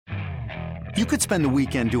You could spend the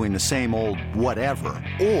weekend doing the same old whatever,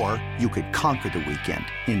 or you could conquer the weekend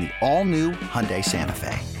in the all-new Hyundai Santa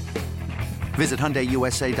Fe. Visit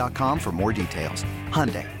HyundaiUSA.com for more details.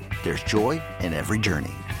 Hyundai, there's joy in every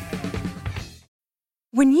journey.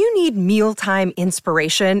 When you need mealtime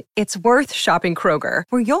inspiration, it's worth shopping Kroger,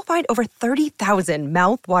 where you'll find over 30,000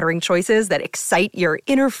 mouth-watering choices that excite your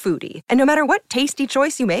inner foodie. And no matter what tasty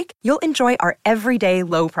choice you make, you'll enjoy our everyday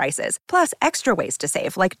low prices, plus extra ways to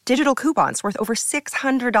save, like digital coupons worth over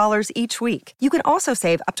 $600 each week. You can also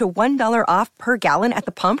save up to $1 off per gallon at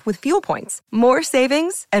the pump with fuel points. More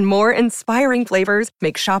savings and more inspiring flavors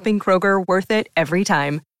make shopping Kroger worth it every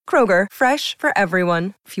time. Kroger, fresh for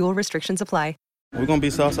everyone. Fuel restrictions apply. We're going to be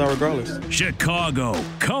Southside regardless. Chicago,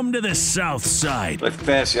 come to the South Side. Like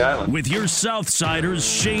Fancy Island. With your Southsiders,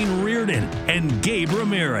 Shane Reardon and Gabe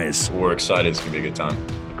Ramirez. We're excited. It's going to be a good time.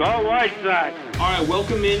 Go White Sox! All right,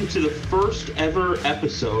 welcome into the first ever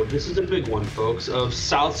episode. This is a big one, folks, of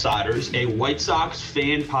Southsiders, a White Sox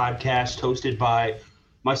fan podcast hosted by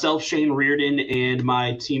myself, Shane Reardon, and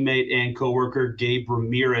my teammate and coworker, Gabe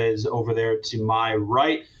Ramirez, over there to my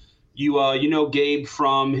right. You know Gabe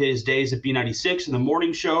from his days at B96 in the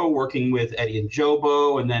morning show, working with Eddie and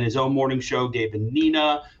Jobo, and then his own morning show, Gabe and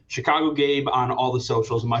Nina, Chicago Gabe on all the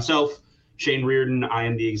socials. And myself, Shane Reardon, I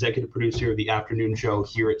am the executive producer of the afternoon show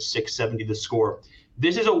here at 670 The Score.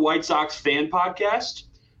 This is a White Sox fan podcast.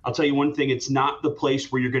 I'll tell you one thing, it's not the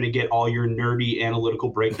place where you're going to get all your nerdy analytical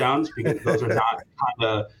breakdowns, because those are not the kind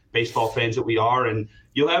of baseball fans that we are. And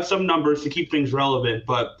you'll have some numbers to keep things relevant,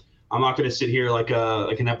 but I'm not going to sit here like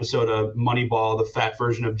an episode of Moneyball, the fat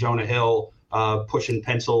version of Jonah Hill, pushing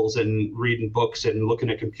pencils and reading books and looking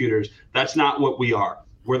at computers. That's not what we are.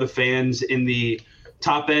 We're the fans in the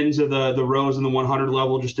top ends of the rows in the 100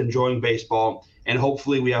 level, just enjoying baseball. And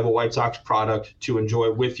hopefully we have a White Sox product to enjoy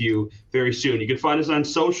with you very soon. You can find us on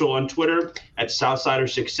social, on Twitter at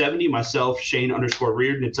Southsider670, myself,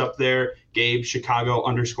 Shane_Reardon. It's up there. Gabe,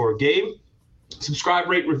 Chicago_Gabe. Subscribe,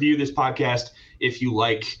 rate, review this podcast if you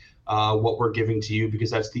like what we're giving to you, because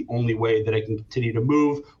that's the only way that I can continue to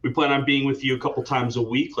move. We plan on being with you a couple times a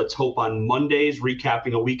week. Let's hope on Mondays,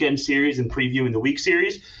 recapping a weekend series and previewing the week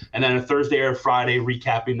series, and then a Thursday or Friday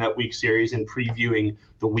recapping that week series and previewing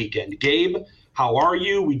the weekend. Gabe, how are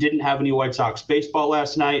you? We didn't have any White Sox baseball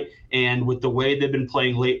last night, and with the way they've been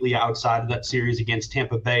playing lately outside of that series against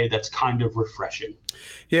Tampa Bay, that's kind of refreshing.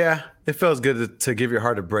 Yeah, it feels good to give your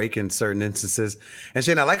heart a break in certain instances. And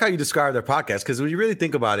Shane, I like how you describe their podcast, because when you really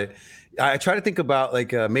think about it, I try to think about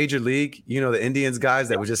like a Major League, the Indians guys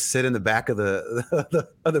that would just sit in the back of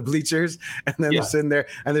the bleachers, and then they're sitting there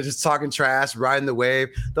and they're just talking trash, riding the wave.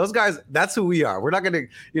 Those guys, that's who we are. We're not going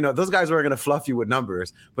to, those guys aren't going to fluff you with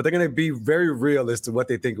numbers, but they're going to be very real as to what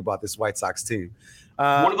they think about this White Sox team.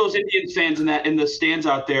 One of those Indians fans in the stands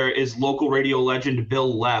out there is local radio legend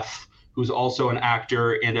Bill Leff, who's also an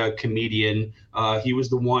actor and a comedian. He was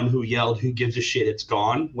the one who yelled, "Who gives a shit, it's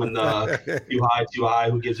gone," when the too high,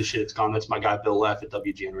 who gives a shit, it's gone. That's my guy, Bill Leff at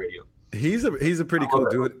WGN Radio. He's a pretty cool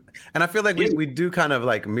dude. And I feel like we do kind of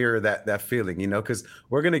like mirror that feeling, because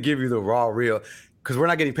we're going to give you the raw, real, because we're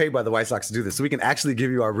not getting paid by the White Sox to do this. So we can actually give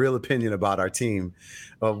you our real opinion about our team.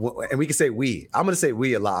 And we can say we. I'm going to say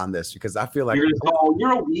we a lot on this, because I feel like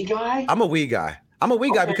you're a we guy? I'm a we guy. I'm a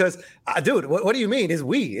we guy because, dude, what do you mean? It's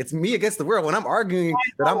we. It's me against the world. When I'm arguing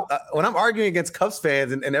when I'm arguing against Cubs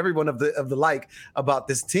fans and everyone of the like about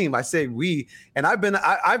this team, I say we. And I've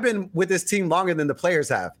been with this team longer than the players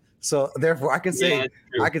have. So therefore, I can say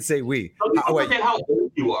we. Don't forget how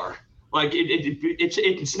old you are. Like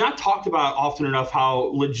it's not talked about often enough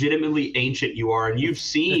how legitimately ancient you are, and you've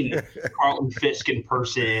seen Carlton Fisk in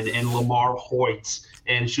person and Lamar Hoyt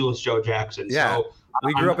and Shoeless Joe Jackson. Yeah, so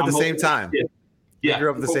we grew up at the same time. Yeah, we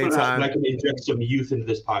grew up at the same time. I can inject some youth into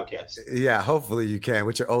this podcast. Yeah, hopefully you can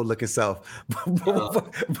with your old looking self.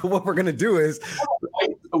 But what we're gonna do is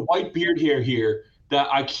a white beard hair here that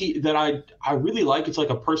I really like. It's like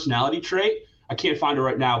a personality trait. I can't find it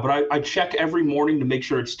right now, but I check every morning to make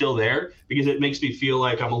sure it's still there, because it makes me feel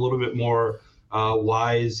like I'm a little bit more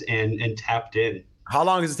wise and tapped in. How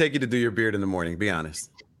long does it take you to do your beard in the morning? Be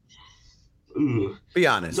honest. Ooh. Be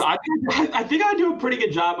honest. So I think I do a pretty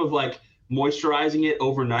good job of like moisturizing it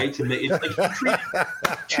overnight to make it like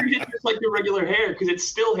treat it just like your regular hair, because it's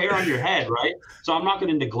still hair on your head, right? So I'm not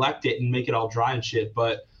going to neglect it and make it all dry and shit,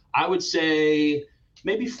 but I would say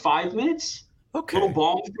maybe 5 minutes. Okay. A little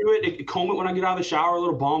balm through it. Comb it when I get out of the shower. A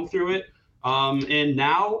little balm through it. And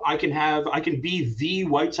now I can be the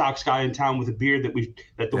White Sox guy in town with a beard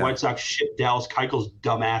that the White Sox shipped Dallas Keuchel's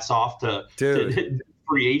dumbass off to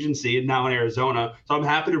free agency, and now in Arizona. So I'm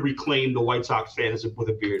happy to reclaim the White Sox fan with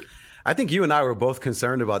a beard. I think you and I were both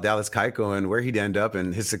concerned about Dallas Keuchel and where he'd end up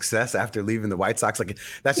and his success after leaving the White Sox. Like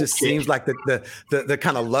that just seems like the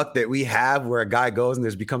kind of luck that we have where a guy goes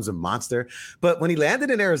and becomes a monster. But when he landed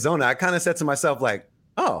in Arizona, I kind of said to myself, like,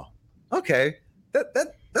 oh, okay,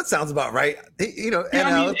 that sounds about right.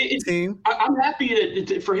 Team. I'm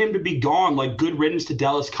happy for him to be gone. Like, good riddance to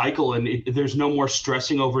Dallas Keuchel, and there's no more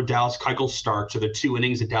stressing over Dallas Keuchel starts or the 2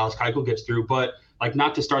 innings that Dallas Keuchel gets through. But like,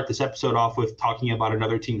 not to start this episode off with talking about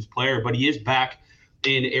another team's player, but he is back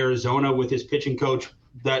in Arizona with his pitching coach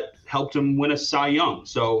that helped him win a Cy Young.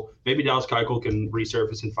 So maybe Dallas Keuchel can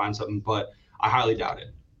resurface and find something, but I highly doubt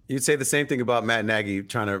it. You'd say the same thing about Matt Nagy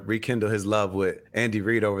trying to rekindle his love with Andy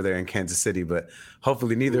Reid over there in Kansas City, but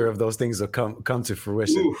hopefully neither of those things will come to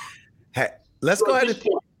fruition. Hey, let's go ahead.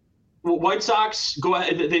 Well, White Sox go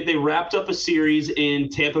ahead. They wrapped up a series in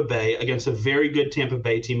Tampa Bay against a very good Tampa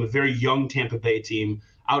Bay team, a very young Tampa Bay team.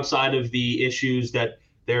 Outside of the issues that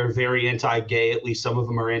they're very anti-gay, at least some of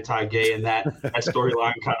them are anti-gay, and that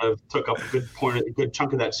storyline kind of took up a good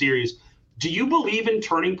chunk of that series. Do you believe in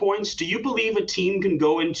turning points? Do you believe a team can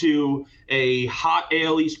go into a hot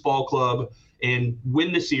AL East ball club and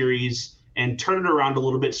win the series and turn it around a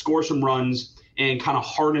little bit, score some runs, and kind of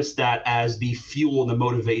harness that as the fuel and the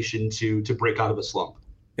motivation to break out of a slump?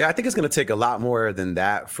 Yeah, I think it's going to take a lot more than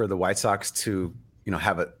that for the White Sox to,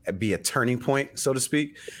 be a turning point, so to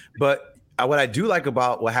speak. But what I do like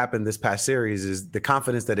about what happened this past series is the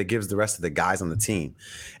confidence that it gives the rest of the guys on the team.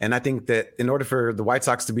 And I think that in order for the White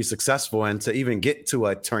Sox to be successful and to even get to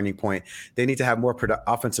a turning point, they need to have more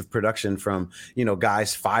offensive production from,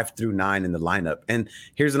 guys 5 through 9 in the lineup. And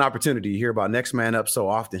here's an opportunity. You hear about next man up so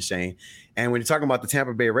often, Shane. And when you're talking about the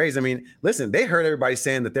Tampa Bay Rays, I mean, listen, they heard everybody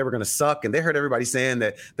saying that they were going to suck, and they heard everybody saying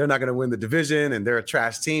that they're not going to win the division and they're a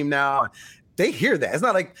trash team now. They hear that. It's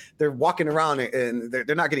not like they're walking around and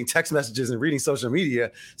they're not getting text messages and reading social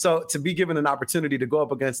media. So to be given an opportunity to go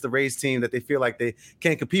up against the Rays team that they feel like they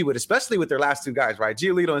can't compete with, especially with their last 2 guys, right?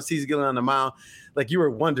 Giolito and Cease Gillen on the mound. Like, you were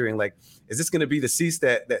wondering, like, is this going to be the Cease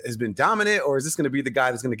that has been dominant, or is this going to be the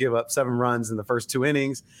guy that's going to give up 7 runs in the first 2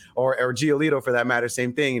 innings, or Giolito for that matter,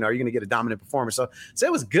 same thing? Are you going to get a dominant performance? So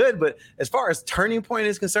it was good, but as far as turning point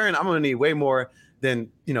is concerned, I'm going to need way more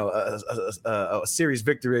than a series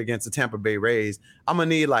victory against the Tampa Bay Rays. I'm gonna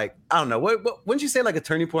need, like, I don't know, what wouldn't you say, like, a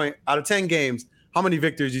turning point out of 10 games? How many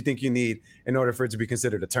victories do you think you need in order for it to be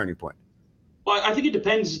considered a turning point? Well, I think it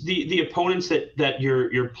depends the opponents that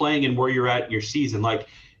you're playing and where you're at in your season. Like,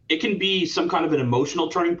 it can be some kind of an emotional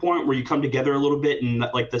turning point where you come together a little bit, and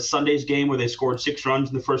like the Sunday's game where they scored 6 runs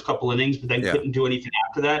in the first couple innings, but then couldn't do anything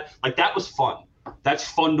after that. Like, that was fun. That's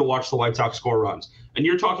fun to watch the White Sox score runs. And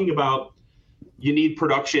you're talking about, you need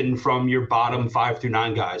production from your bottom 5 through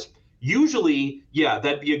 9 guys. Usually,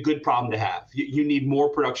 that'd be a good problem to have. You need more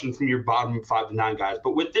production from your bottom 5 to 9 guys.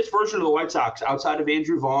 But with this version of the White Sox, outside of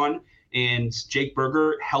Andrew Vaughn and Jake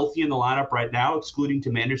Berger healthy in the lineup right now, excluding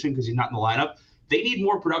Tim Anderson because he's not in the lineup, they need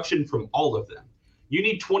more production from all of them. You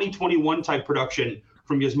need 2021 type production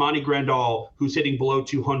from Yasmani Grandal, who's hitting below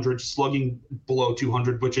 200, slugging below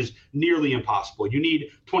 200, which is nearly impossible. You need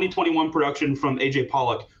 2021 production from AJ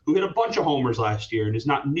Pollock, who hit a bunch of homers last year and is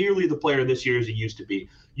not nearly the player this year as he used to be.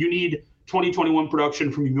 You need 2021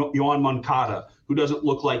 production from Yohan Moncada, who doesn't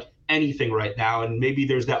look like anything right now, and maybe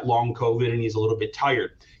there's that long COVID and he's a little bit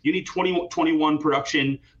tired. You need 2021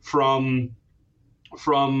 production from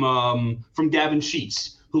Gavin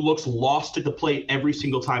Sheets, who looks lost at the plate every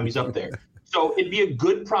single time he's up there. So it'd be a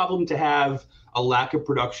good problem to have a lack of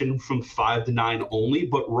production from 5 to 9 only.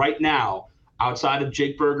 But right now, outside of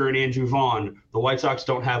Jake Berger and Andrew Vaughn, the White Sox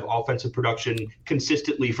don't have offensive production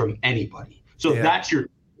consistently from anybody. So that's your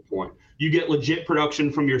point. You get legit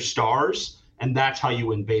production from your stars, and that's how you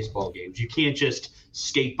win baseball games. You can't just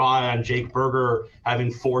skate by on Jake Berger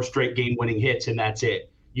having 4 straight game-winning hits, and that's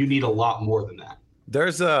it. You need a lot more than that.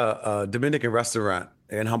 There's a Dominican restaurant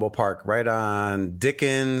in Humboldt Park, right on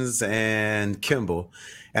Dickens and Kimball.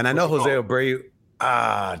 And I know Jose Abreu,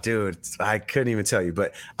 dude, I couldn't even tell you,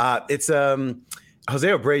 but it's Jose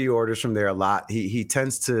Abreu orders from there a lot. He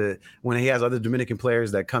tends to, when he has other Dominican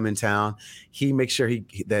players that come in town, he makes sure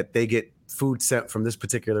that they get food sent from this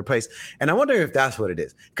particular place. And I wonder if that's what it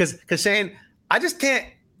is. Because Shane,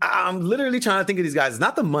 I'm literally trying to think of these guys. It's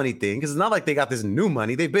not the money thing, because it's not like they got this new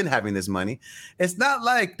money. They've been having this money. It's not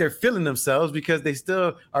like they're feeling themselves because they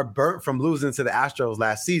still are burnt from losing to the Astros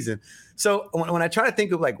last season. So when I try to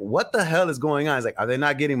think of, like, what the hell is going on, it's like, are they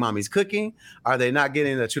not getting mommy's cooking? Are they not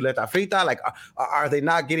getting the chuleta frita? Like, are they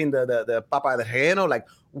not getting the papa de relleno? Like,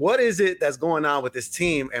 what is it that's going on with this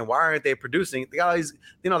team, and why aren't they producing? They got all these,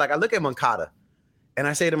 like, I look at Moncada and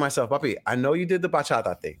I say to myself, Papi, I know you did the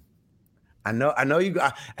bachata thing, I know you.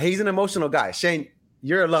 He's an emotional guy. Shane,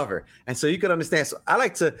 you're a lover, and so you could understand. So I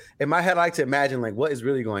like to, in my head, I like to imagine like what is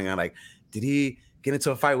really going on. Like, did he get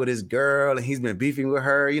into a fight with his girl, and he's been beefing with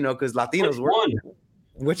her? You know, because Latinos were.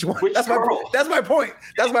 Which one? That's my point.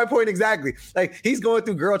 That's my point exactly. Like he's going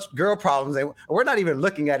through girl problems, and we're not even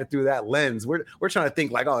looking at it through that lens. We're trying to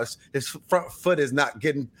think like, oh, his front foot is not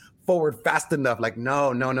getting forward fast enough. Like,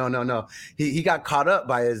 no. He got caught up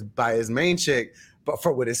by his main chick,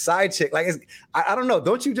 but with his side chick. Like, I don't know.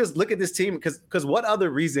 Don't you just look at this team? Because what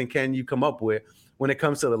other reason can you come up with when it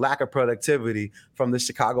comes to the lack of productivity from the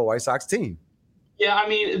Chicago White Sox team? Yeah, I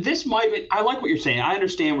mean, this might be, I like what you're saying. I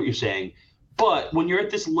understand what you're saying. But when you're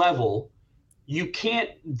at this level,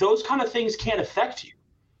 those kind of things can't affect you.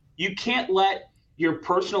 You can't let your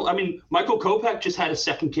personal, I mean, Michael Kopech just had a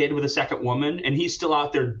second kid with a second woman, and he's still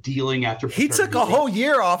out there dealing after. He took a whole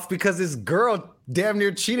year off because his girl damn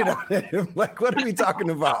near cheated on him. Like, what are we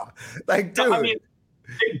talking about? Like, dude. I mean,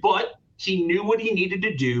 but he knew what he needed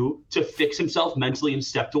to do to fix himself mentally and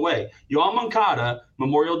stepped away. Yoan Moncada,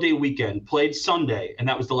 Memorial Day weekend, played Sunday, and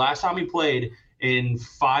that was the last time he played in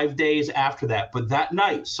 5 days after that. But that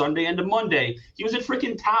night, Sunday into Monday, he was at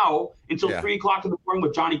freaking Tao until 3 o'clock in the morning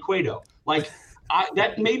with Johnny Cueto. Like,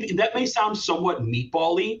 that may sound somewhat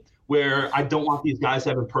meatball-y, where I don't want these guys to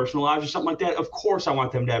have a personal lives or something like that. Of course I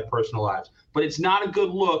want them to have personal lives. But it's not a good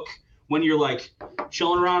look when you're, like,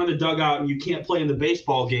 chilling around in the dugout and you can't play in the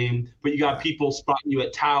baseball game, but you got people spotting you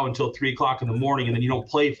at Tao until 3 o'clock in the morning, and then you don't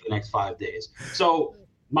play for the next 5 days. So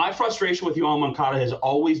my frustration with Yoan Moncada has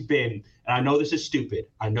always been, and I know this is stupid.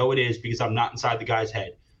 I know it is because I'm not inside the guy's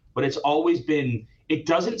head. But it's always been, it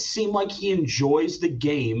doesn't seem like he enjoys the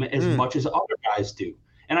game as much as other guys do.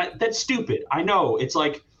 And that's stupid. I know. It's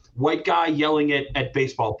like white guy yelling at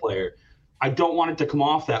baseball player. I don't want it to come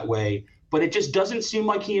off that way. But it just doesn't seem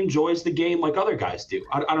like he enjoys the game like other guys do.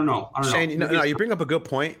 I don't know. Shane, you bring up a good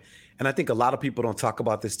point, and I think a lot of people don't talk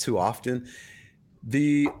about this too often.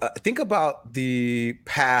 Think about the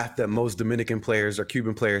path that most Dominican players or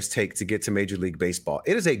Cuban players take to get to Major League Baseball.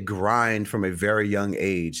 It is a grind from a very young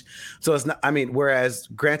age. So it's not, I mean, whereas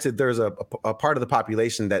granted, there's a part of the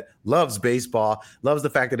population that loves baseball, loves the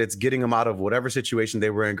fact that it's getting them out of whatever situation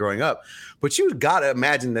they were in growing up. But you got to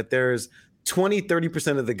imagine that there's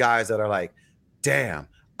 20-30% of the guys that are like, damn,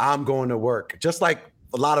 I'm going to work. Just like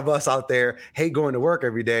a lot of us out there hate going to work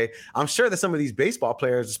every day. I'm sure that some of these baseball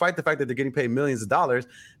players, despite the fact that they're getting paid millions of dollars,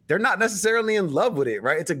 they're not necessarily in love with it,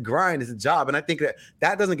 right? It's a grind, it's a job. And I think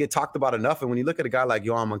that doesn't get talked about enough. And when you look at a guy like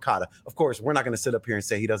Yoan Moncada, of course, we're not going to sit up here and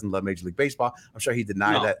say he doesn't love Major League Baseball. I'm sure he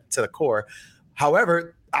denied that to the core.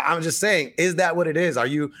 However, I'm just saying, is that what it is? Are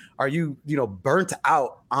you burnt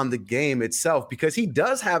out on the game itself? Because he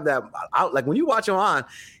does have that out. Like when you watch him on,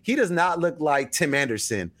 he does not look like Tim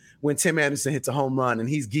Anderson when Tim Anderson hits a home run and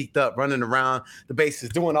he's geeked up, running around the bases,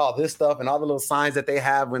 doing all this stuff and all the little signs that they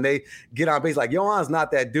have when they get on base. Like Yoan's not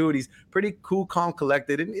that dude. He's pretty cool, calm,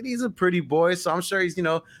 collected, and he's a pretty boy. So I'm sure he's,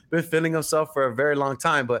 been feeling himself for a very long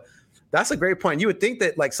time. But that's a great point. You would think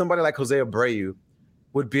that like somebody like Jose Abreu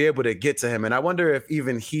would be able to get to him. And I wonder if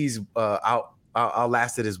even he's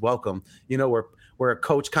outlasted his welcome, where a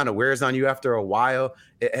coach kind of wears on you after a while.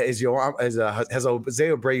 Has Jose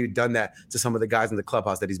Abreu done that to some of the guys in the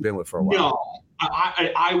clubhouse that he's been with for a while? No,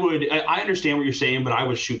 I understand what you're saying, but I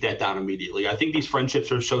would shoot that down immediately. I think these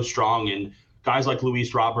friendships are so strong, and guys like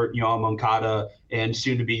Luis Robert, Yoan Moncada, and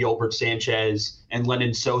soon to be Yolbert Sanchez and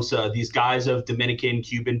Lennon Sosa, these guys of Dominican,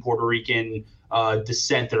 Cuban, Puerto Rican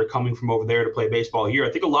descent that are coming from over there to play baseball here.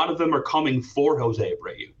 I think a lot of them are coming for Jose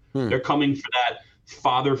Abreu. They're coming for that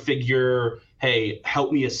father figure. Hey,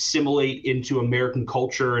 help me assimilate into American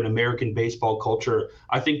culture and American baseball culture.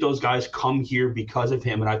 I think those guys come here because of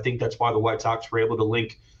him, and I think that's why the White Sox were able to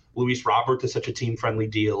link Luis Robert to such a team-friendly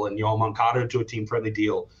deal and Yoan Moncada to a team-friendly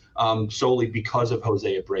deal solely because of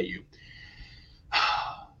Jose Abreu.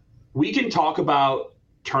 We can talk about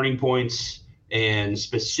turning points and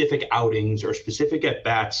specific outings or specific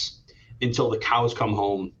at-bats until the cows come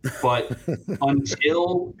home. But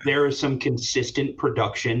until there is some consistent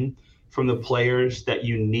production from the players that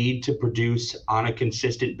you need to produce on a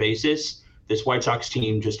consistent basis, this White Sox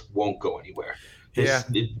team just won't go anywhere.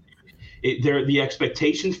 The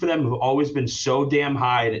expectations for them have always been so damn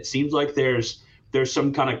high, and it seems like there's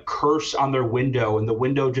some kind of curse on their window, and the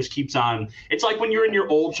window just keeps on. It's like when you're in your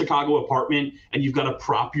old Chicago apartment and you've got to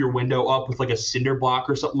prop your window up with like a cinder block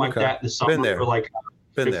or something like that in the summer for like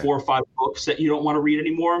 4 or 5 books that you don't want to read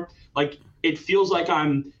anymore. Like it feels like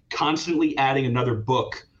I'm constantly adding another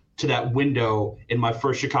book to that window in my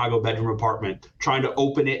first Chicago bedroom apartment, trying to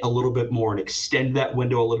open it a little bit more and extend that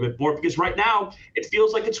window a little bit more, because right now it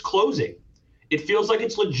feels like it's closing. it feels like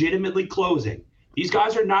it's legitimately closing. These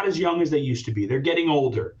guys are not as young as they used to be. They're getting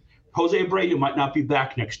older. Jose Abreu might not be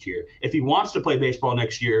back next year. If he wants to play baseball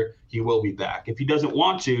next year, he will be back. If he doesn't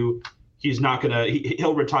want to, he's not going to –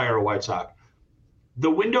 he'll retire a White Sox. The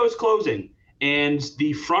window is closing, and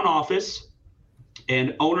the front office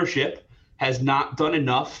and ownership has not done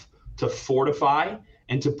enough to fortify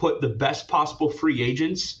and to put the best possible free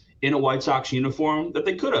agents in a White Sox uniform that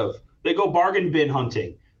they could have. They go bargain bin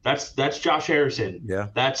hunting. That's Josh Harrison. Yeah.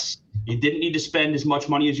 You didn't need to spend as much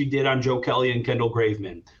money as you did on Joe Kelly and Kendall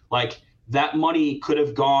Graveman. Like, that money could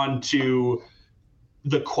have gone to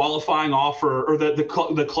the qualifying offer or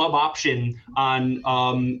the club option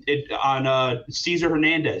on Cesar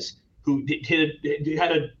Hernandez, who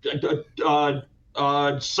had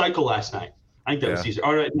a cycle last night. I think that was Cesar.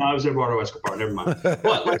 Oh, no, it was Eduardo Escobar. Never mind.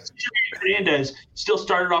 But like, Cesar Hernandez still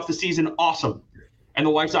started off the season awesome. And the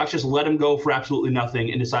White Sox just let him go for absolutely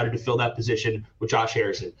nothing and decided to fill that position with Josh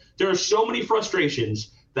Harrison. There are so many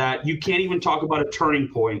frustrations that you can't even talk about a turning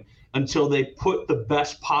point until they put the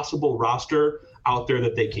best possible roster out there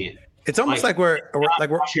that they can. It's almost like we're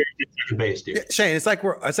base, dude. Shane, it's like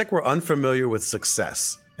we're unfamiliar with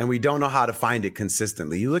success and we don't know how to find it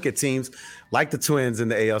consistently. You look at teams like the Twins in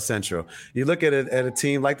the AL Central. You look at a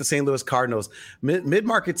team like the St. Louis Cardinals,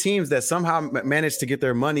 mid-market teams that somehow manage to get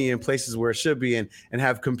their money in places where it should be and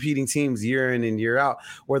have competing teams year in and year out,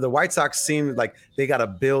 where the White Sox seem like they got to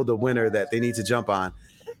build a winner that they need to jump on.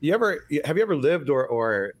 Have you ever lived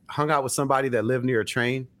or hung out with somebody that lived near a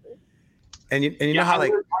train? And you know how,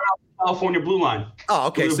 like, California Blue Line. Oh,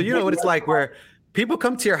 okay. So you know what it's like where people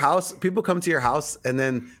come to your house and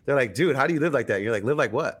then they're like, dude, how do you live like that? And you're like, live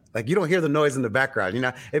like what? Like, you don't hear the noise in the background. You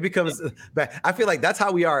know, it becomes bad. I feel like that's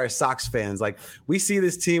how we are as Sox fans. Like, we see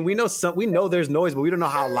this team, we know there's noise, but we don't know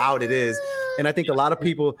how loud it is. And I think a lot of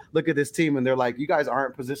people look at this team and they're like, you guys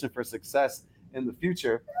aren't positioned for success in the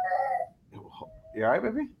future. You all right,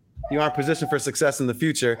 baby? You aren't positioned for success in the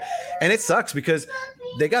future. And it sucks because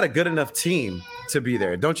they got a good enough team to be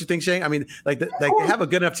there. Don't you think, Shane? I mean, they have a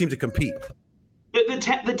good enough team to compete.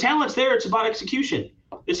 The talent's there. It's about execution.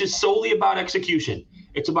 This is solely about execution.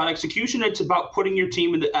 It's about execution. It's about putting your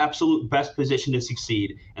team in the absolute best position to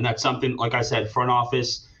succeed. And that's something, like I said, front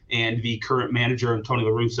office and the current manager, Tony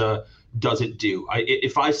La Russa, doesn't do.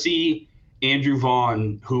 If I see Andrew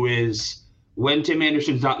Vaughn, who is, when Tim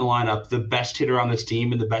Anderson's not in the lineup, the best hitter on this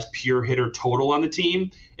team and the best pure hitter total on the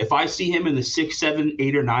team, if I see him in the 6, 7,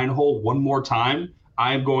 8, or 9 hole one more time,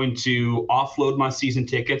 I'm going to offload my season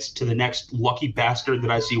tickets to the next lucky bastard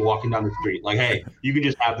that I see walking down the street. Like, hey, you can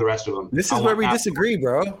just have the rest of them. This is where we disagree,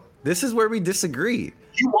 bro. This is where we disagree.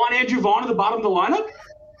 You want Andrew Vaughn at the bottom of the lineup?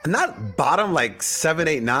 Not bottom like 7,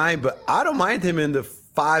 8, 9, but I don't mind him in the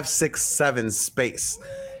 5, 6, 7 space.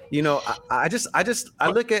 You know, I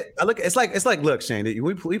look at it's like look, Shane,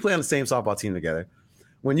 we play on the same softball team together.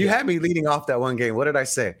 When you had me leading off that one game, what did I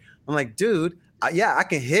say? I'm like, dude, I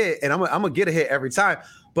can hit and I'm gonna get a hit every time,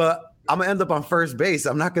 but I'm gonna end up on first base.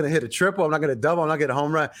 I'm not gonna hit a triple. I'm not gonna double. I'm not gonna hit a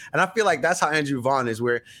home run. And I feel like that's how Andrew Vaughn is,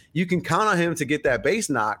 where you can count on him to get that base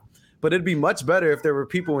knock. But it'd be much better if there were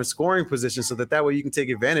people in scoring position so that way you can take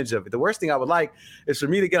advantage of it. The worst thing I would like is for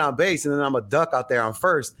me to get on base and then I'm a duck out there on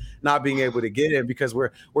first, not being able to get in because we're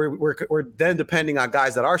then depending on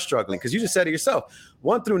guys that are struggling. Because you just said it yourself,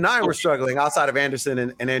 1 through 9 we're struggling outside of Anderson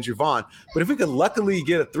and Andrew Vaughn. But if we could luckily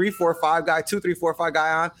get a 3, 4, 5 guy, 2, 3, 4, 5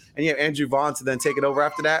 guy on, and you have Andrew Vaughn to then take it over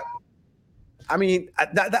after that, I mean,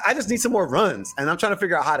 I just need some more runs, and I'm trying to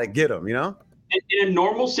figure out how to get them. You know. In a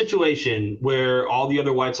normal situation where all the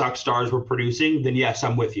other White Sox stars were producing, then yes,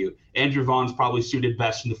 I'm with you. Andrew Vaughn's probably suited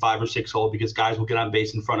best in the 5 or 6 hole because guys will get on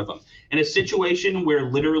base in front of him. In a situation where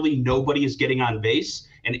literally nobody is getting on base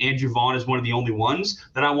and Andrew Vaughn is one of the only ones,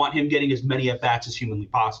 then I want him getting as many at-bats as humanly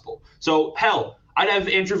possible. So, hell, I'd have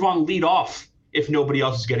Andrew Vaughn lead off if nobody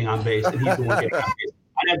else is getting on base and he's the one getting on base.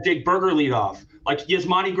 I'd have Jake Berger lead off. Like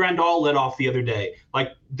Yasmani Grandal led off the other day.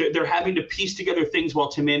 Like they're having to piece together things while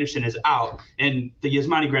Tim Anderson is out. And the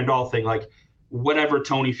Yasmani Grandal thing, like whatever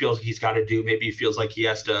Tony feels he's got to do, maybe he feels like he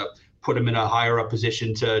has to put him in a higher up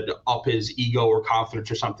position to up his ego or confidence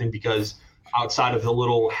or something, because outside of the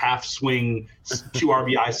little half swing 2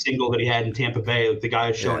 RBI single that he had in Tampa Bay, like, the guy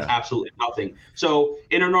has shown absolutely nothing. So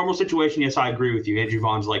in a normal situation, yes, I agree with you. Andrew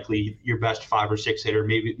Vaughn's likely your best 5 or 6 hitter,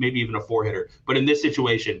 maybe even a 4 hitter. But in this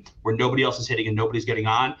situation where nobody else is hitting and nobody's getting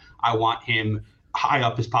on, I want him high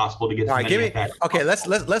up as possible to get as many at bats. Okay,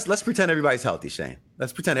 let's pretend everybody's healthy, Shane.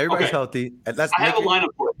 Let's pretend everybody's healthy. I have a lineup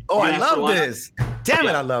for you. Oh, I love this. Damn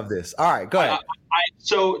it, I love this. All right, go ahead.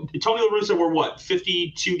 So Tony La Russa, we're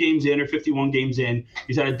 52 games in or 51 games in.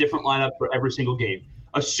 He's had a different lineup for every single game.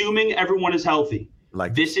 Assuming everyone is healthy,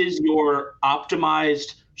 Like this is your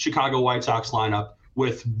optimized Chicago White Sox lineup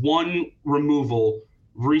with one removal.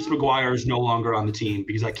 Reese McGuire is no longer on the team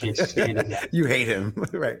because I can't stand that. You hate him,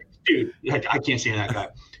 right? Dude, I can't stand that guy.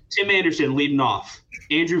 Tim Anderson leading off.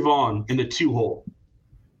 Andrew Vaughn in the 2-hole.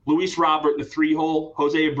 Luis Robert in the 3-hole.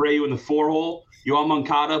 Jose Abreu in the 4-hole. Yoel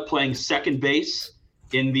Moncada playing second base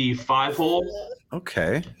in the 5-hole.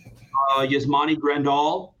 Okay. Yasmani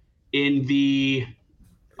Grandal in the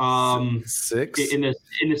 6 in the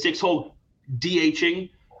 6-hole DHing.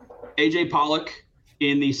 AJ Pollock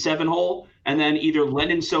in the 7-hole. And then either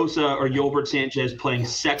Lennon Sosa or Yolbert Sanchez playing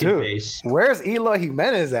second base. Where's Eloy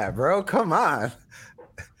Jimenez at, bro? Come on.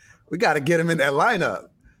 We got to get him in that lineup.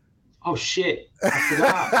 Oh, shit.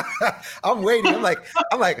 I forgot. I'm waiting. I'm like,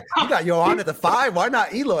 you got Yohan at the 5. Why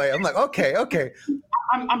not Eloy? I'm like, okay.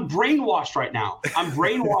 I'm brainwashed right now. I'm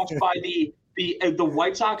brainwashed by the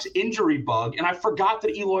White Sox injury bug, and I forgot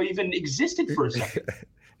that Eloy even existed for a second.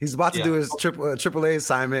 He's about to do his AAA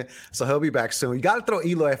assignment, so he'll be back soon. You got to throw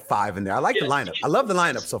Eloy at 5 in there. I like the lineup. I love the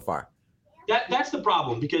lineup so far. That's the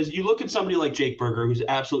problem, because you look at somebody like Jake Berger, who's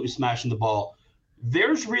absolutely smashing the ball.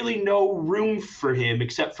 There's really no room for him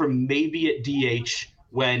except for maybe at DH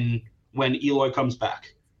when Eloy comes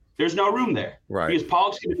back. There's no room there. Right. Because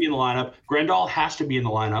Pollock's going to be in the lineup. Grandal has to be in the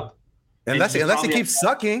lineup. Unless he keeps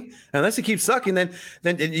sucking,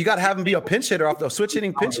 then you got to have him be a pinch hitter off the switch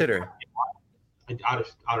hitting pinch hitter. I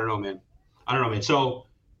don't know, man. So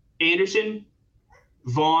Anderson,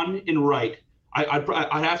 Vaughn in right.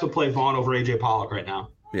 I'd have to play Vaughn over AJ Pollock right now.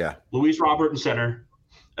 Yeah. Luis Robert in center.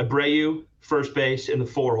 Abreu first base in the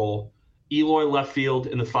 4-hole. Eloy left field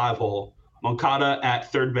in the 5-hole. Moncada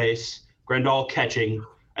at third base. Grandal catching.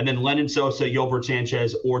 And then Lennon Sosa, Yolbert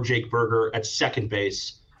Sanchez, or Jake Berger at second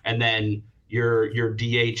base. And then your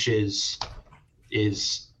DH is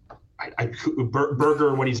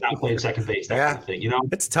Berger when he's not playing second base, that kind of thing. You know,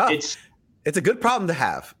 it's tough. It's a good problem to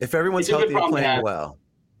have if everyone's healthy and playing well.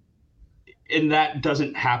 And that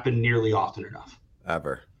doesn't happen nearly often enough.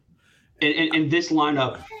 Ever. And this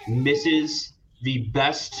lineup misses the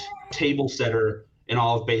best table setter in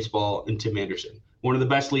all of baseball in Tim Anderson. One of the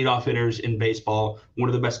best leadoff hitters in baseball, one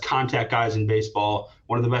of the best contact guys in baseball,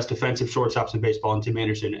 one of the best defensive shortstops in baseball in Tim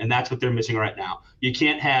Anderson. And that's what they're missing right now. You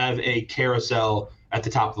can't have a carousel at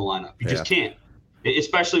the top of the lineup. You just can't,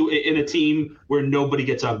 especially in a team where nobody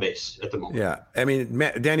gets on base at the moment. Yeah. I mean,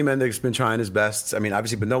 Danny Mendick's been trying his best. I mean,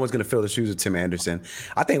 obviously, but no one's going to fill the shoes of Tim Anderson.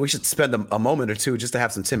 I think we should spend a moment or two just to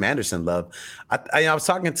have some Tim Anderson love. I was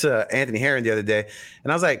talking to Anthony Herron the other day,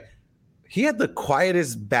 and I was like, he had the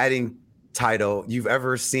quietest batting title you've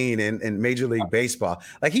ever seen in Major League Baseball.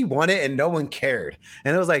 Like, he won it and no one cared.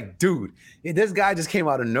 And it was like, dude, this guy just came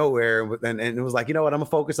out of nowhere and it was like, you know what, I'm gonna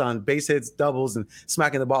focus on base hits, doubles, and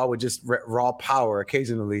smacking the ball with just raw power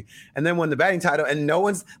occasionally. And then won the batting title, and no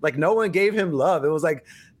one gave him love. It was like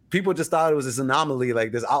people just thought it was this anomaly,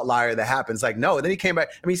 like this outlier that happens. Like, no. And then he came back.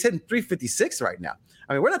 I mean, he's hitting 356 right now.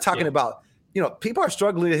 I mean, we're not talking about, you know, people are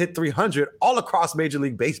struggling to hit 300 all across Major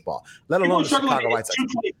League Baseball, let alone the Chicago White Sox.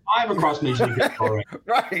 225 across Major League Baseball, right?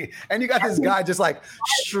 Right. And you got this guy just like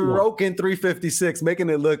stroking 356, making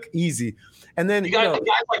it look easy. And then you got guys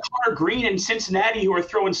like Hunter Green in Cincinnati who are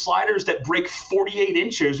throwing sliders that break 48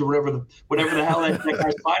 inches or whatever the hell that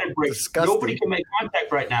guy's slider breaks. Disgusting. Nobody can make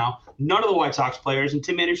contact right now. None of the White Sox players, and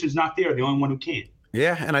Tim Anderson's not there, the only one who can.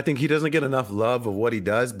 Yeah, and I think he doesn't get enough love of what he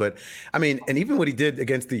does. But, I mean, and even what he did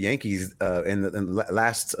against the Yankees in the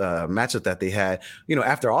last matchup that they had, you know,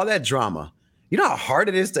 after all that drama, you know how hard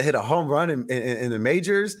it is to hit a home run in the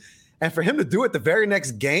majors? And for him to do it the very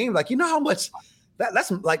next game, like, you know how much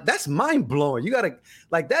that's mind-blowing. You got to,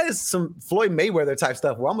 like, that is some Floyd Mayweather type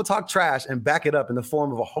stuff where I'm going to talk trash and back it up in the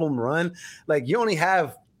form of a home run. Like, you only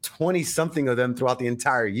have 20-something of them throughout the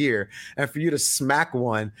entire year. And for you to smack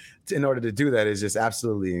one in order to do that is just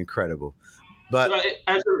absolutely incredible. But go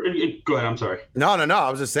ahead. I'm sorry. No. I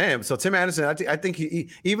was just saying. So Tim Anderson, I think he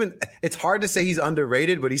even it's hard to say he's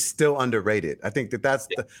underrated, but he's still underrated. I think that's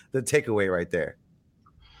the takeaway right there.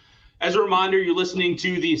 As a reminder, you're listening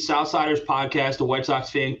to the Southsiders podcast, the White Sox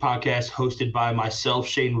fan podcast hosted by myself,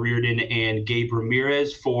 Shane Reardon, and Gabe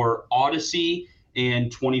Ramirez for Odyssey and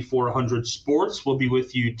 2400 Sports. We'll be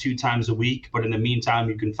with you 2 times a week. But in the meantime,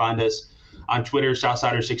 you can find us on Twitter,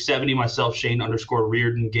 Southsider670, myself,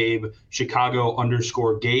 Shane_Reardon, Gabe,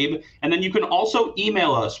 Chicago_Gabe. And then you can also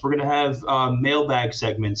email us. We're going to have mailbag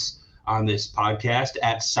segments on this podcast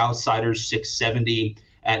at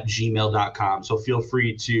Southsiders670@gmail.com. So feel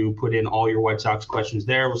free to put in all your White Sox questions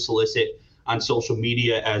there. We'll solicit on social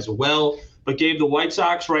media as well. But Gabe, the White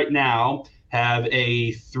Sox right now have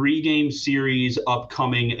a 3-game series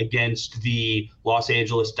upcoming against the Los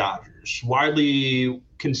Angeles Dodgers, widely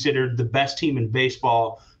considered the best team in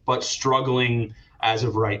baseball, but struggling as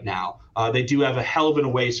of right now. They do have a hell of an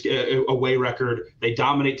away record. They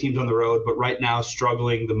dominate teams on the road, but right now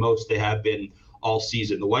struggling the most they have been all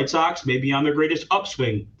season. The White Sox may be on their greatest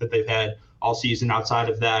upswing that they've had all season outside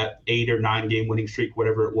of that 8 or 9 game winning streak,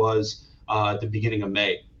 whatever it was at the beginning of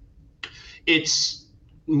May. It's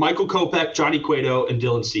Michael Kopech, Johnny Cueto, and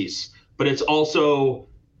Dylan Cease, but it's also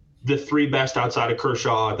the 3 best outside of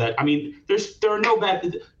Kershaw. There are no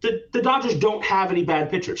bad. The Dodgers don't have any bad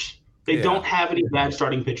pitchers. They don't have any bad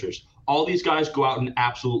starting pitchers. All these guys go out and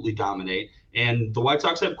absolutely dominate. And the White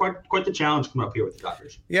Sox have quite the challenge coming up here with the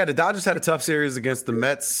Dodgers. Yeah, the Dodgers had a tough series against the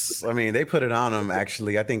Mets. I mean, they put it on them,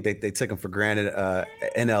 actually. I think they took them for granted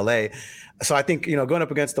in L.A. So I think, going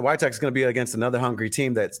up against the White Sox is going to be against another hungry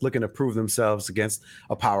team that's looking to prove themselves against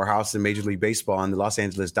a powerhouse in Major League Baseball and the Los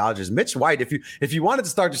Angeles Dodgers. Mitch White, if you wanted to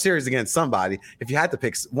start your series against somebody, if you had to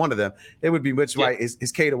pick one of them, it would be Mitch White.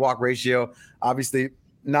 His K to walk ratio, obviously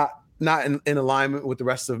not in alignment with the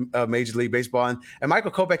rest of Major League Baseball. And Michael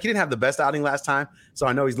Kopech, he didn't have the best outing last time, so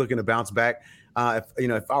I know he's looking to bounce back.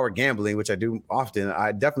 If I were gambling, which I do often,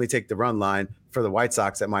 I'd definitely take the run line for the White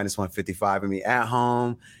Sox at -155. I mean, at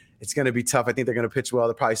home, it's going to be tough. I think they're going to pitch well.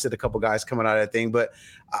 They'll probably sit a couple guys coming out of that thing. But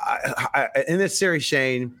in this series,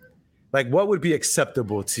 Shane, like, what would be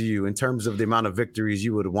acceptable to you in terms of the amount of victories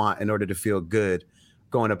you would want in order to feel good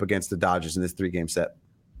going up against the Dodgers in this 3-game set?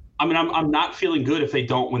 I mean, I'm not feeling good if they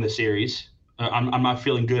don't win the series. I'm not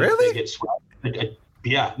feeling good if they get swept.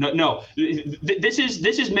 No. This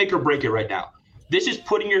is make or break it right now. This is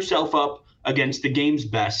putting yourself up against the game's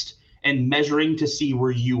best and measuring to see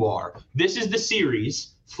where you are. This is the series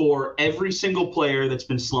for every single player that's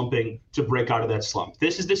been slumping to break out of that slump.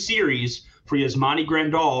 This is the series for Yasmani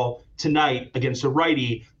Grandal tonight against a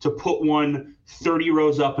righty to put one 30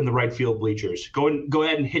 rows up in the right field bleachers. Go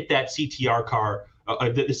ahead and hit that CTR car.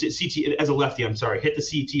 As a lefty, hit the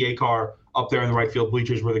CTA car up there in the right field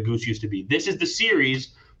bleachers where the Goose used to be. This is the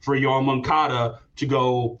series for Yoan Moncada to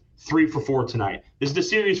go 3 for 4 tonight. This is the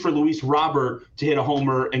series for Luis Robert to hit a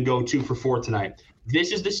homer and go 2 for 4 tonight.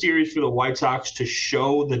 This is the series for the White Sox to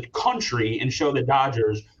show the country and show the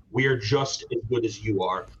Dodgers we are just as good as you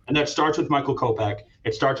are. And that starts with Michael Kopech.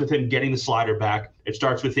 It starts with him getting the slider back. It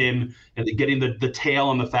starts with him getting the tail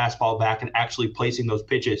on the fastball back and actually placing those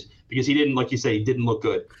pitches, because he didn't, like you say, he didn't look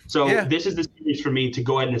good. So This is the series for me to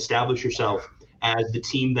go ahead and establish yourself as the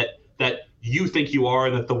team that you think you are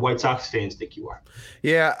and that the White Sox fans think you are.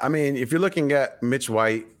 Yeah, I mean, if you're looking at Mitch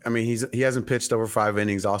White, I mean, he hasn't pitched over 5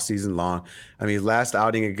 innings all season long. I mean, his last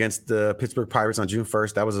outing against the Pittsburgh Pirates on June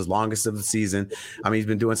 1st, that was his longest of the season. I mean, he's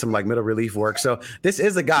been doing some middle relief work. So this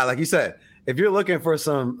is a guy, like you said, if you're looking for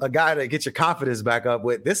a guy to get your confidence back up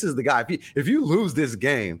with, this is the guy. If you lose this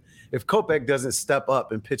game, if Kopech doesn't step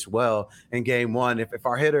up and pitch well in game 1, if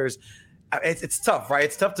our hitters – it's tough, right?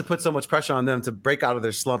 It's tough to put so much pressure on them to break out of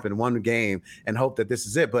their slump in one game and hope that this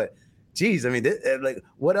is it. But geez, I mean,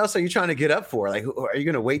 what else are you trying to get up for? Like, are you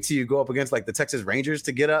going to wait till you go up against the Texas Rangers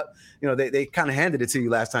to get up? They kind of handed it to you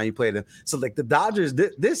last time you played them. So the Dodgers,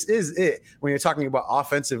 this is it when you're talking about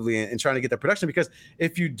offensively and trying to get the production, because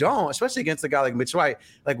if you don't, especially against a guy like Mitch White,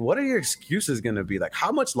 what are your excuses going to be?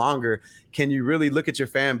 How much longer can you really look at your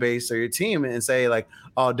fan base or your team and say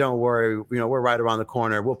oh, don't worry, we're right around the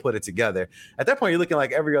corner, we'll put it together? At that point, you're looking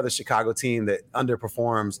like every other Chicago team that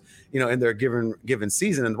underperforms, in their given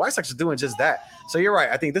season. And the White Sox are doing just that. So you're right.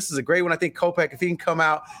 I think this is a great one. I think Kopech, if he can come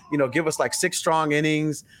out, give us 6 strong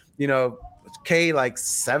innings, K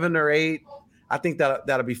 7 or 8, I think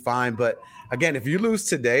that'll be fine. But again, if you lose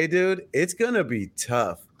today, dude, it's gonna be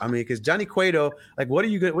tough. I mean, because Johnny Cueto, what are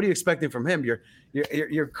you expecting from him?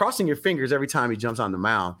 You're crossing your fingers every time he jumps on the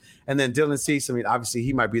mound. And then Dylan Cease, I mean, obviously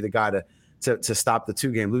he might be the guy to stop the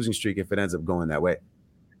 2-game losing streak if it ends up going that way.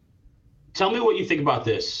 Tell me what you think about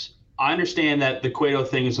this. I understand that the Cueto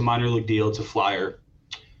thing is a minor league deal. It's a flyer.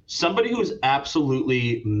 Somebody who's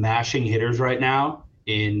absolutely mashing hitters right now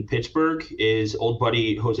in Pittsburgh is old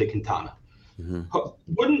buddy Jose Quintana.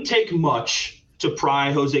 Mm-hmm. Wouldn't take much to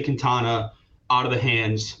pry Jose Quintana out of the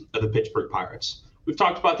hands of the Pittsburgh Pirates. We've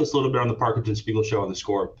talked about this a little bit on the Parkinson Spiegel show on The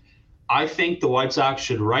Score. I think the White Sox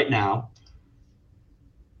should right now,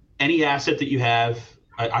 any asset that you have,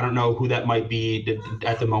 I don't know who that might be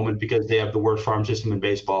at the moment because they have the worst farm system in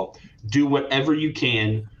baseball, do whatever you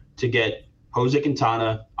can to get Jose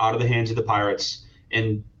Quintana out of the hands of the Pirates,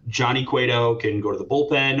 and Johnny Cueto can go to the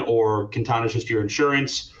bullpen, or Quintana's just your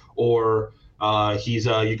insurance, or you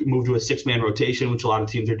can move to a 6-man rotation, which a lot of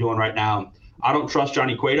teams are doing right now. I don't trust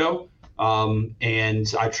Johnny Cueto.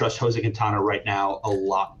 And I trust Jose Quintana right now a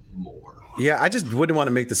lot more. Yeah, I just wouldn't want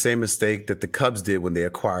to make the same mistake that the Cubs did when they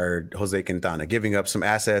acquired Jose Quintana, giving up some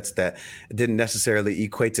assets that didn't necessarily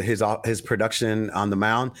equate to his production on the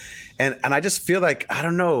mound. And I just feel like, I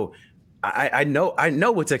don't know, I know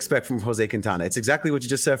what to expect from Jose Quintana. It's exactly what you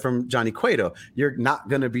just said from Johnny Cueto. You're not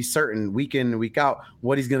going to be certain week in and week out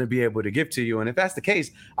what he's going to be able to give to you. And if that's the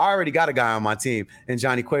case, I already got a guy on my team in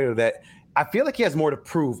Johnny Cueto that I feel like he has more to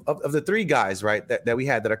prove of the three guys, right, that we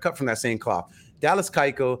had that are cut from that same cloth. Dallas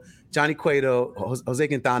Keuchel, Johnny Cueto, Jose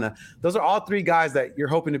Quintana. Those are all three guys that you're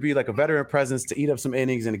hoping to be like a veteran presence to eat up some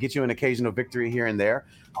innings and to get you an occasional victory here and there.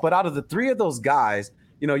 But out of the three of those guys,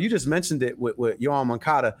 you just mentioned it with Yohan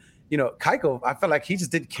Moncada. Keuchel, I felt like he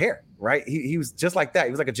just didn't care, right? He was just like that.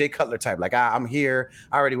 He was like a Jay Cutler type. Like, I'm here.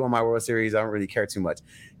 I already won my World Series. I don't really care too much.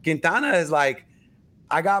 Quintana is like,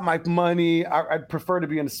 I got my money. I'd prefer to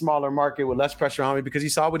be in a smaller market with less pressure on me because you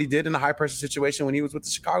saw what he did in a high-pressure situation when he was with the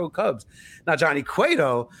Chicago Cubs. Now, Johnny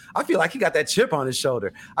Cueto, I feel like he got that chip on his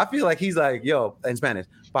shoulder. I feel like he's like, yo, in Spanish,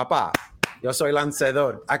 papá, yo soy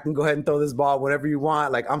lanzador. I can go ahead and throw this ball whatever you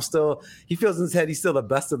want. Like, he feels in his head he's still the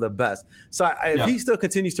best of the best. So if he still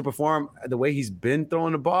continues to perform the way he's been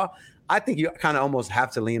throwing the ball, I think you kind of almost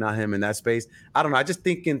have to lean on him in that space. I don't know. I just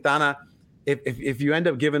think Quintana, if you end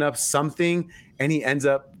up giving up something and he ends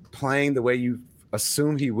up playing the way you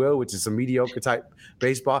assume he will, which is a mediocre type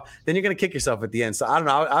baseball, then you're going to kick yourself at the end. So I don't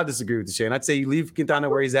know. I'll disagree with you, Shane. I'd say you leave Quintana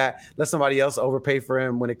where he's at, let somebody else overpay for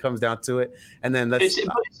him when it comes down to it. And then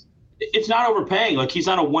it's not overpaying. Like, he's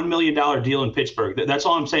on a $1 million deal in Pittsburgh. That's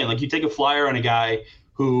all I'm saying. Like, you take a flyer on a guy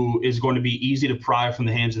who is going to be easy to pry from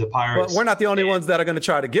the hands of the Pirates. But we're not the only ones that are going to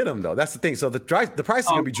try to get him, though. That's the thing. So the price is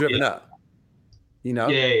going to be driven up.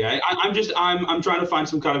 Yeah. I'm trying to find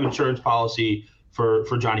some kind of insurance policy for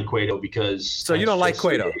Johnny Cueto because. So you don't like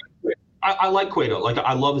Cueto? I like Cueto. Like,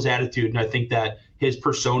 I love his attitude, and I think that his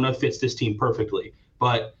persona fits this team perfectly.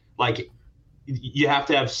 But like, you have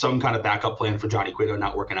to have some kind of backup plan for Johnny Cueto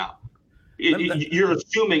not working out. You're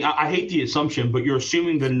assuming. I hate the assumption, but you're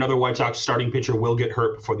assuming that another White Sox starting pitcher will get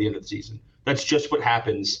hurt before the end of the season. That's just what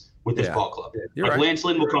happens with this ball club. Like, right. Lance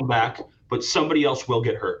Lynn will come back, but somebody else will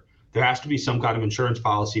get hurt. There has to be some kind of insurance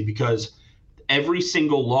policy because every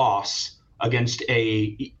single loss against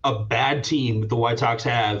a bad team that the White Sox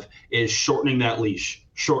have is shortening that leash,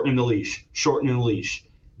 shortening the leash, shortening the leash.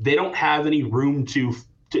 They don't have any room to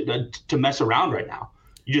mess around right now.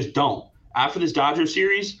 You just don't. After this Dodgers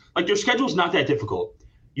series, like, your schedule's not that difficult.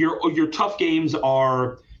 Your tough games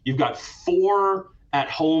are, you've got 4 at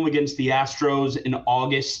home against the Astros in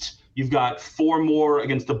August. You've got 4 more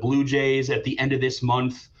against the Blue Jays at the end of this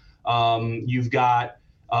month. You've got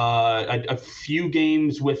a few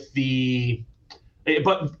games with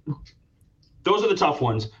but those are the tough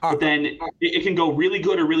ones. But then it can go really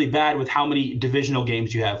good or really bad with how many divisional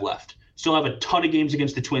games you have left. Still have a ton of games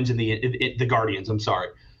against the Twins and the Guardians. I'm sorry.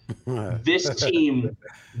 This team,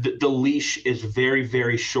 the leash is very,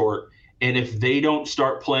 very short. And if they don't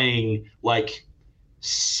start playing like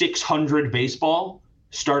 600 baseball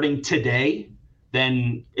starting today,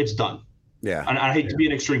 then it's done. Yeah. And I hate to be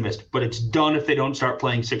an extremist, but it's done if they don't start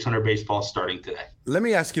playing 600 baseball starting today. Let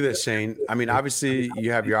me ask you this, Shane. I mean, obviously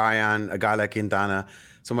you have your eye on a guy like Quintana,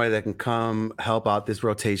 somebody that can come help out this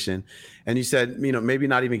rotation. And you said, maybe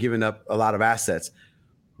not even giving up a lot of assets.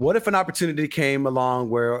 What if an opportunity came along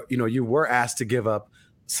where, you were asked to give up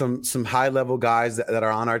some high level guys that are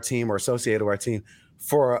on our team or associated with our team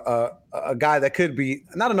for a guy that could be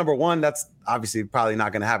not a number one? That's obviously probably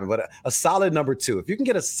not going to happen, but a solid number 2. If you can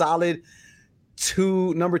get a solid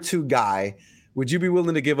number 2 guy, would you be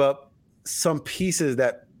willing to give up some pieces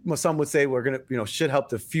that some would say we're going to, should help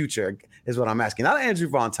the future, is what I'm asking. Not an Andrew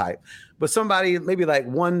Vaughn type, but somebody maybe like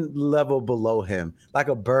one level below him, like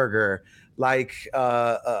a Berger, like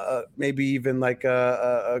maybe even like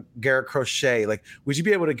a Garrett Crochet. Like, would you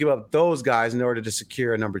be able to give up those guys in order to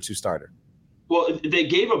secure a number 2 starter? Well, they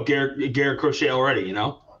gave up Garrett Crochet already,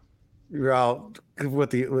 Well,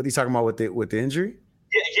 what he's talking about with the injury?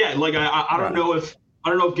 Yeah. Like, I don't know if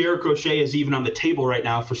Garrett Crochet is even on the table right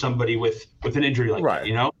now for somebody with an injury like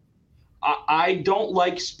that. I don't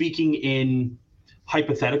like speaking in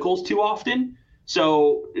hypotheticals too often.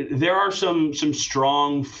 So there are some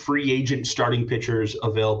strong free agent starting pitchers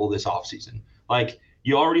available this offseason. Like,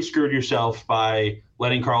 you already screwed yourself by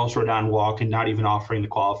letting Carlos Rodon walk and not even offering the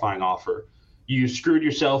qualifying offer. You screwed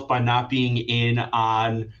yourself by not being in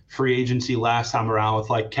on free agency last time around with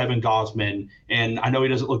like Kevin Gausman. And I know he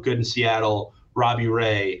doesn't look good in Seattle, Robbie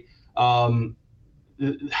Ray. The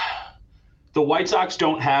White Sox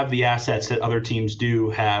don't have the assets that other teams do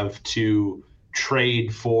have to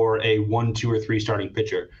trade for a 1, 2, or 3 starting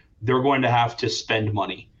pitcher. they're going to have to spend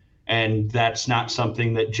money. And that's not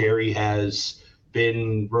something that Jerry has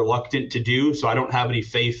been reluctant to do. So I don't have any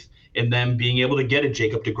faith in them being able to get a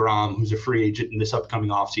Jacob deGrom, who's a free agent in this upcoming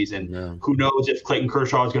offseason. No. Who knows if Clayton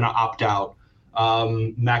Kershaw is going to opt out.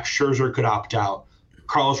 Max Scherzer could opt out.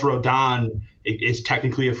 Carlos Rodon is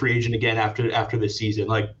technically a free agent again after this season.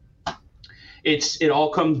 Like, it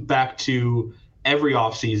all comes back to every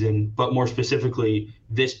offseason, but more specifically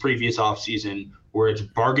this previous offseason, where it's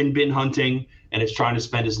bargain bin hunting and it's trying to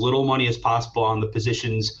spend as little money as possible on the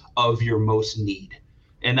positions of your most need.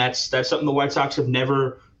 And that's something the White Sox have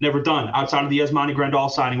never done, outside of the Yasmani Grandal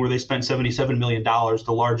signing, where they spent $77 million,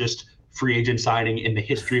 the largest free agent signing in the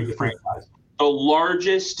history of the franchise. The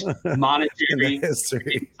largest monetary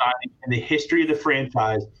signing in the history of the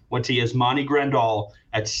franchise went to Yasmani Grandal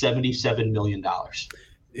at $77 million.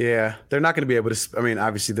 Yeah, they're not going to be able to. I mean,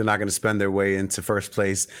 obviously, they're not going to spend their way into first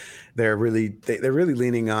place. They're really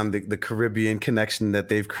leaning on the Caribbean connection that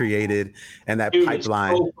they've created and that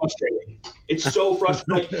pipeline. It's so frustrating. It's so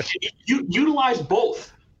frustrating. You utilize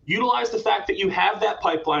both. Utilize the fact that you have that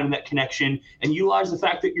pipeline and that connection, and utilize the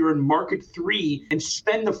fact that you're in market 3 and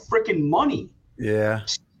spend the freaking money. Yeah.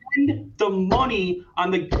 Spend the money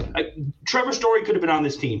on Trevor Story could have been on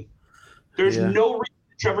this team. There's no reason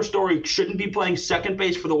Trevor Story shouldn't be playing second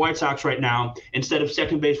base for the White Sox right now instead of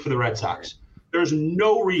second base for the Red Sox. There's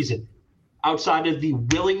no reason outside of the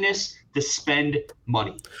willingness to spend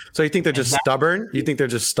money. So you think they're just stubborn? You think they're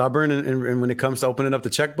just stubborn and when it comes to opening up the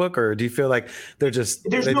checkbook, or do you feel like they're just...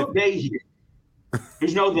 There's no they here.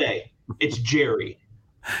 There's no they. It's Jerry.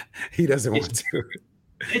 He doesn't want to.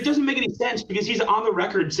 It doesn't make any sense because he's on the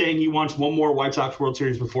record saying he wants one more White Sox World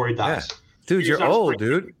Series before he dies. Yeah. Dude, you're old,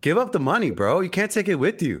 dude. Give up the money, bro. You can't take it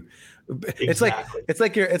with you. Exactly. It's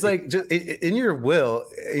like just in your will,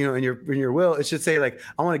 in your will, it should say like,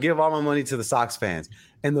 I want to give all my money to the Sox fans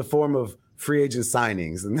in the form of free agent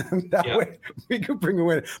signings, and then that way we could bring a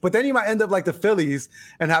win. But then you might end up like the Phillies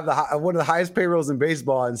and have one of the highest payrolls in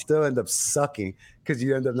baseball and still end up sucking because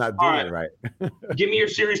you end up not doing it right. Give me your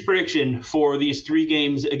series prediction for these 3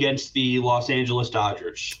 games against the Los Angeles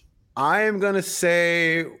Dodgers. I am gonna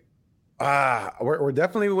say we're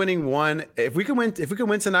definitely winning 1. If we can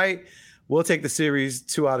win tonight, we'll take the series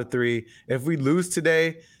 2 out of 3. If we lose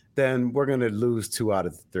today, then we're gonna lose 2 out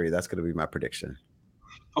of 3. That's gonna be my prediction.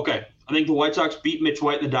 Okay. I think the White Sox beat Mitch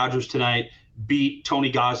White and the Dodgers tonight, beat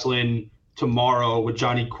Tony Gonsolin tomorrow with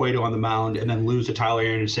Johnny Cueto on the mound, and then lose to Tyler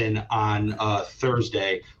Anderson on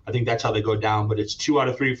Thursday. I think that's how they go down, but it's 2 out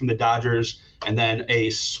of 3 from the Dodgers, and then a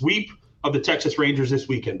sweep of the Texas Rangers this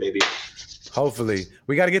weekend, baby. Hopefully.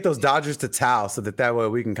 We got to get those Dodgers to towel so that way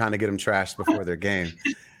we can kind of get them trashed before their game.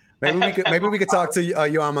 Maybe we could talk to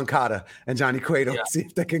Yoan Moncada and Johnny Cueto and see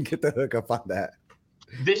if they can get the hookup on that.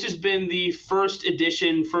 This has been the first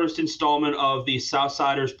installment of the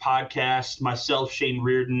Southsiders podcast. Myself, Shane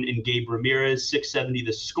Reardon, and Gabe Ramirez, 670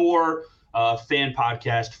 The Score, fan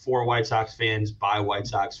podcast for White Sox fans by White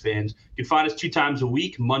Sox fans. You can find us 2 times a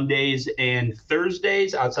week, Mondays and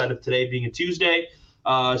Thursdays, outside of today being a Tuesday.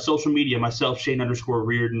 Social media, myself,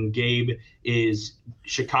 Shane_Reardon. Gabe is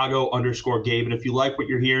Chicago_Gabe. And if you like what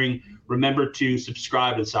you're hearing, remember to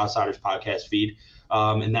subscribe to the Southsiders podcast feed.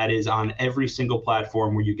 And that is on every single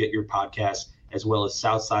platform where you get your podcasts, as well as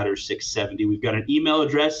Southsiders670. We've got an email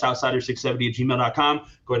address, Southsiders670@gmail.com.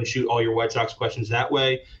 Go ahead and shoot all your White Sox questions that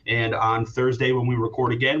way. And on Thursday, when we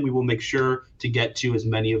record again, we will make sure to get to as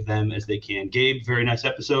many of them as they can. Gabe, very nice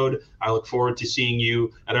episode. I look forward to seeing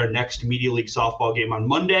you at our next Media League softball game on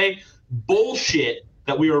Monday. Bullshit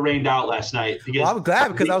that we were rained out last night. Well, I'm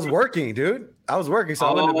glad because I was working, dude. I was working, so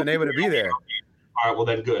I wouldn't have been able to be there. All right, well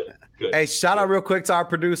then, good. Hey, shout out real quick to our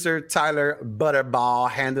producer, Tyler Butterball,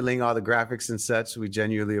 handling all the graphics and such. We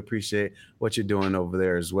genuinely appreciate what you're doing over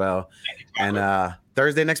there as well. And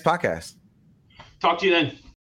Thursday, next podcast. Talk to you then.